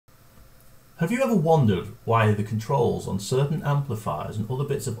Have you ever wondered why the controls on certain amplifiers and other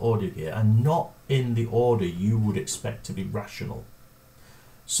bits of audio gear are not in the order you would expect to be rational?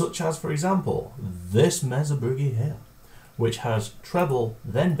 Such as, for example, this MESA Boogie here, which has treble,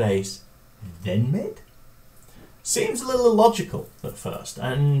 then bass, then mid? Seems a little illogical at first,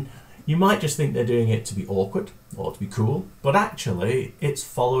 and you might just think they're doing it to be awkward or to be cool, but actually it's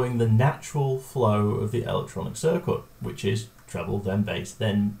following the natural flow of the electronic circuit, which is treble, then bass,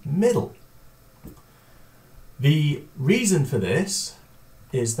 then middle. The reason for this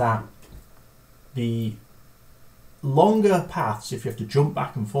is that the longer paths, if you have to jump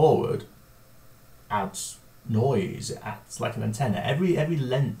back and forward, adds noise. It acts like an antenna. Every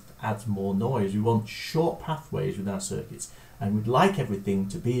length adds more noise. We want short pathways with our circuits, and we'd like everything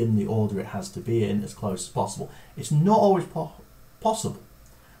to be in the order it has to be in as close as possible. It's not always possible,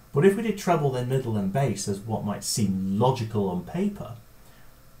 but if we did treble, then middle, then bass as what might seem logical on paper,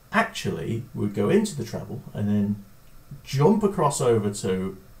 actually we'd go into the treble and then jump across over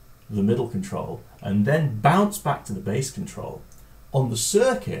to the middle control and then bounce back to the bass control on the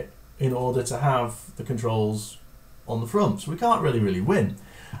circuit in order to have the controls on the front. So we can't really win.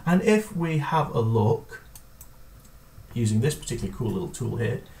 And if we have a look using this particularly cool little tool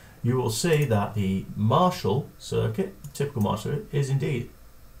here, you will see that the Marshall circuit, typical Marshall circuit, is indeed,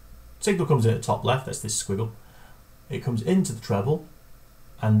 signal comes in at the top left, that's this squiggle. It comes into the treble,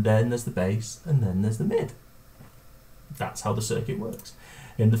 and then there's the bass, and then there's the mid. That's how the circuit works.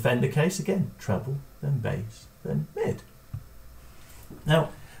 In the Fender case, again, treble, then bass, then mid.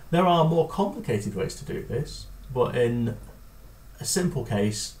 Now, there are more complicated ways to do this, but in a simple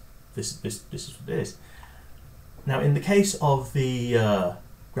case, this is what it is. Now, in the case of the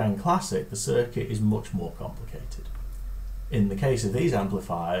Grand Classic, the circuit is much more complicated. In the case of these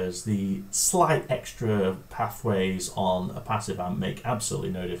amplifiers, the slight extra pathways on a passive amp make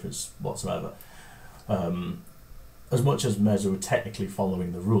absolutely no difference whatsoever. As much as MESA were technically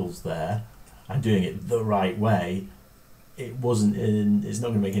following the rules there and doing it the right way, it's not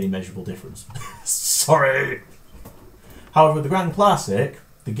going to make any measurable difference. Sorry! However, with the Grand Classic,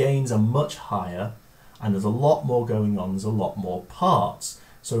 the gains are much higher and there's a lot more going on, there's a lot more parts.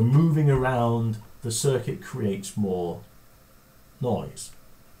 So moving around the circuit creates more noise.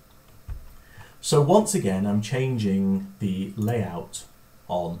 So once again, I'm changing the layout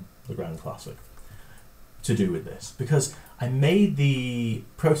on the Grand Classic to do with this, because I made the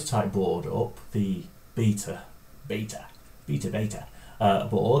prototype board up, the beta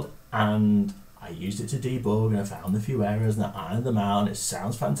board, and I used it to debug, and I found a few errors and I ironed them out, and it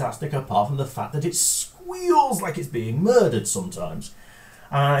sounds fantastic apart from the fact that it squeals like it's being murdered sometimes.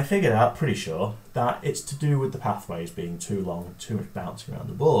 And I figured out, pretty sure, that it's to do with the pathways being too long and too much bouncing around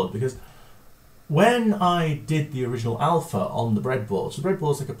the board, because when I did the original alpha on the breadboard, so the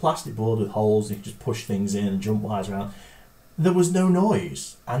breadboard's like a plastic board with holes, and you can just push things in and jump wires around, there was no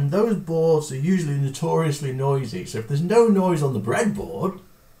noise. And those boards are usually notoriously noisy, so if there's no noise on the breadboard,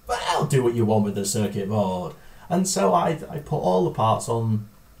 well, do what you want with the circuit board. And so I put all the parts on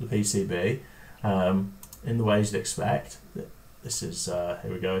the PCB in the ways you'd expect. This is, here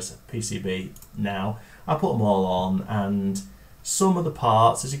we go, it's a PCB now. I put them all on, and some of the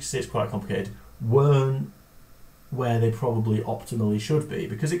parts, as you can see it's quite complicated, weren't where they probably optimally should be,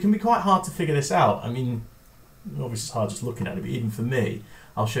 because it can be quite hard to figure this out. I mean, obviously it's hard just looking at it, but even for me,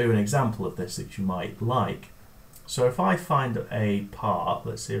 I'll show you an example of this that you might like. So if I find a part,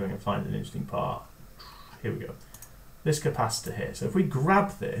 let's see if I can find an interesting part. Here we go. This capacitor here. So if we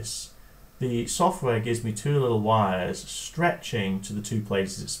grab this, the software gives me two little wires stretching to the two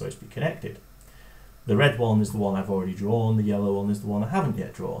places it's supposed to be connected. The red one is the one I've already drawn, the yellow one is the one I haven't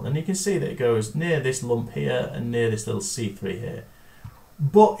yet drawn. And you can see that it goes near this lump here and near this little C3 here.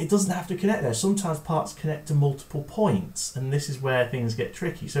 But it doesn't have to connect there. Sometimes parts connect to multiple points, and this is where things get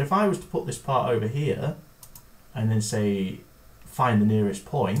tricky. So if I was to put this part over here, and then say, find the nearest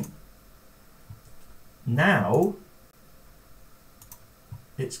point, now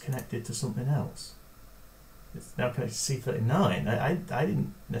it's connected to something else. It's now connected to C39. I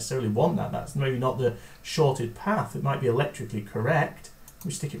didn't necessarily want that. That's maybe not the shorted path. It might be electrically correct.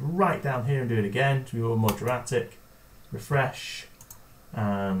 We stick it right down here and do it again to be more dramatic. Refresh.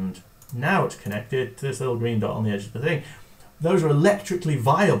 And now it's connected to this little green dot on the edge of the thing. Those are electrically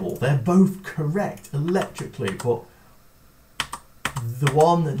viable. They're both correct electrically, but the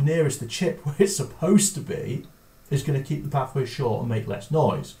one nearest the chip where it's supposed to be is going to keep the pathway short and make less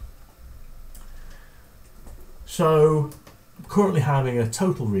noise. So I'm currently having a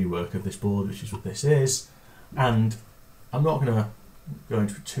total rework of this board, which is what this is, and I'm not going to go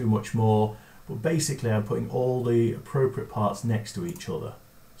into too much more, but basically I'm putting all the appropriate parts next to each other.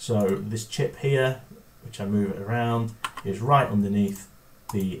 So this chip here, which I move it around, is right underneath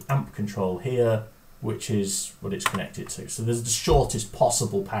the amp control here, which is what it's connected to. So there's the shortest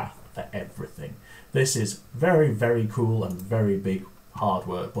possible path for everything. This is very, very cool and very big hard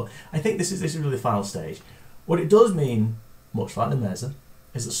work, but I think this is really the final stage. What it does mean, much like the MESA,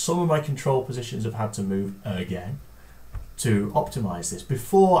 is that some of my control positions have had to move again to optimize this.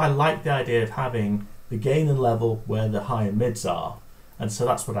 Before, I liked the idea of having the gain and level where the high and mids are, and so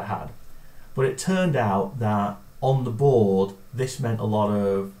that's what I had. But it turned out that on the board, this meant a lot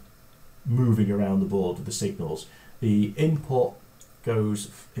of moving around the board with the signals. The input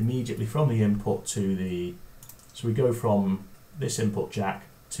goes immediately from the input to the, so we go from this input jack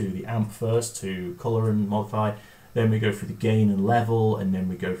to the amp first to color and modify, then we go for the gain and level, and then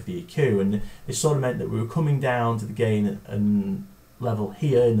we go for the EQ. And it sort of meant that we were coming down to the gain and level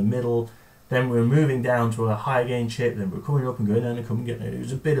here in the middle, then we were moving down to a higher gain chip, then we were coming up and going down and coming down. It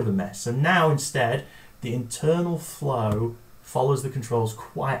was a bit of a mess. So now instead, the internal flow follows the controls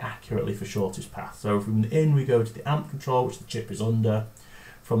quite accurately for shortest path. So from the in we go to the amp control, which the chip is under.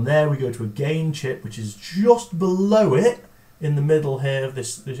 From there we go to a gain chip, which is just below it in the middle here of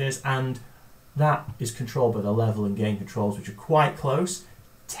this is, and that is controlled by the level and gain controls, which are quite close.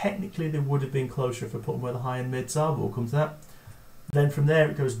 Technically they would have been closer if I put them where the high and mids are, but we'll come to that. Then from there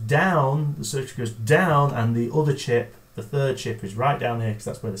it goes down, the circuit goes down, and the other chip, the third chip, is right down here because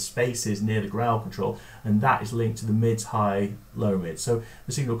that's where the space is near the growl control, and that is linked to the mids, high, low, mid. So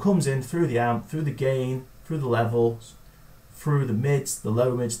the signal comes in through the amp, through the gain, through the levels, through the mids, the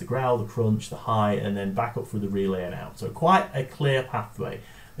low mids, the growl, the crunch, the high, and then back up through the relay and out. So quite a clear pathway.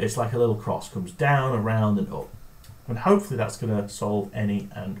 It's like a little cross, comes down, around and up. And hopefully that's going to solve any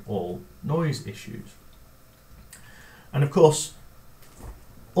and all noise issues. And of course,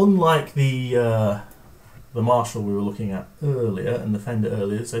 unlike the Marshall we were looking at earlier and the Fender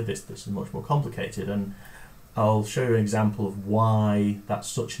earlier, so this is much more complicated, and I'll show you an example of why that's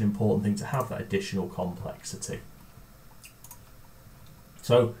such an important thing to have that additional complexity.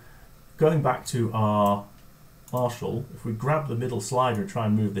 So going back to our Marshall, if we grab the middle slider and try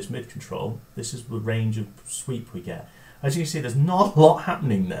and move this mid control, this is the range of sweep we get. As you can see, there's not a lot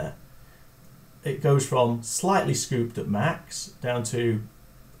happening there. It goes from slightly scooped at max down to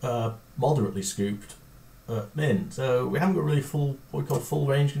moderately scooped at min. So we haven't got really full, what we call full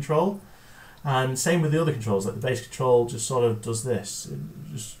range control. And same with the other controls, like the bass control just sort of does this. It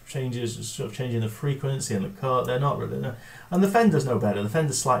just changes, just sort of changing the frequency and the cut. They're not really, no. And the Fender's no better. The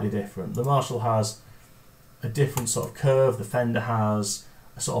Fender's slightly different. The Marshall has a different sort of curve. The Fender has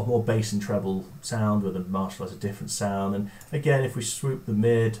a sort of more bass and treble sound, where the Marshall has a different sound. And again, if we swoop the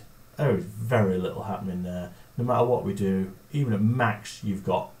mid, there's very little happening there. No matter what we do, even at max, you've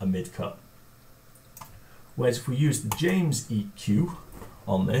got a mid cut. Whereas if we use the James EQ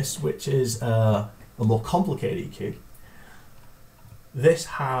on this, which is a more complicated EQ, this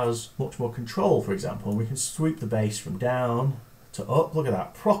has much more control. For example, we can sweep the bass from down to up. Look at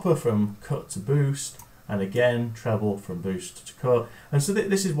that, proper from cut to boost, and again treble from boost to cut. And so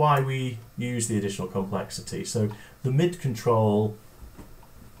this is why we use the additional complexity. So the mid control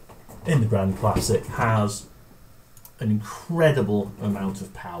in the Grand Classic has an incredible amount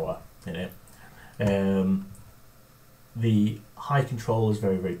of power in it. The high control is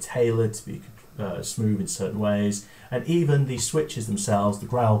very, very tailored to be smooth in certain ways, and even the switches themselves, the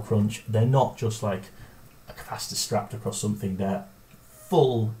growl crunch, they're not just like a capacitor strapped across something, they're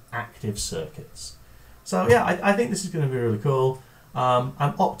full active circuits. So yeah, I think this is going to be really cool. I'm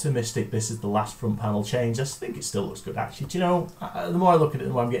optimistic this is the last front panel change. I think it still looks good actually. Do you know, the more I look at it,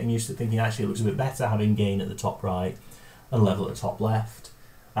 the more I'm getting used to thinking actually it looks a bit better having gain at the top right and level at the top left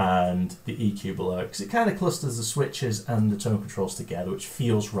and the EQ below, because it kind of clusters the switches and the tone controls together, which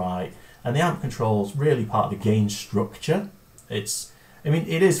feels right. And the amp controls really part of the gain structure. I mean,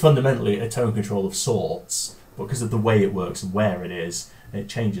 it is fundamentally a tone control of sorts, but because of the way it works and where it is, it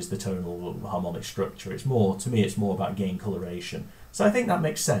changes the tonal harmonic structure. It's more, to me, it's more about gain coloration. So I think that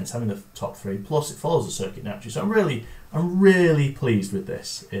makes sense, having the top three, plus it follows the circuit naturally. So I'm really pleased with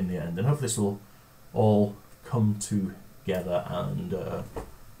this in the end, and hopefully this will all come together, and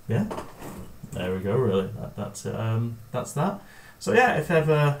yeah, there we go, really. That's that. So yeah, if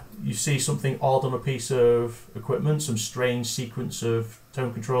ever you see something odd on a piece of equipment, some strange sequence of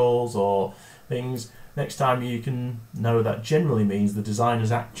tone controls or things, next time you can know that generally means the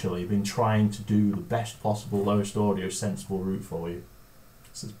designer's actually been trying to do the best possible lowest audio sensible route for you.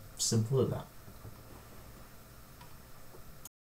 It's as simple as that.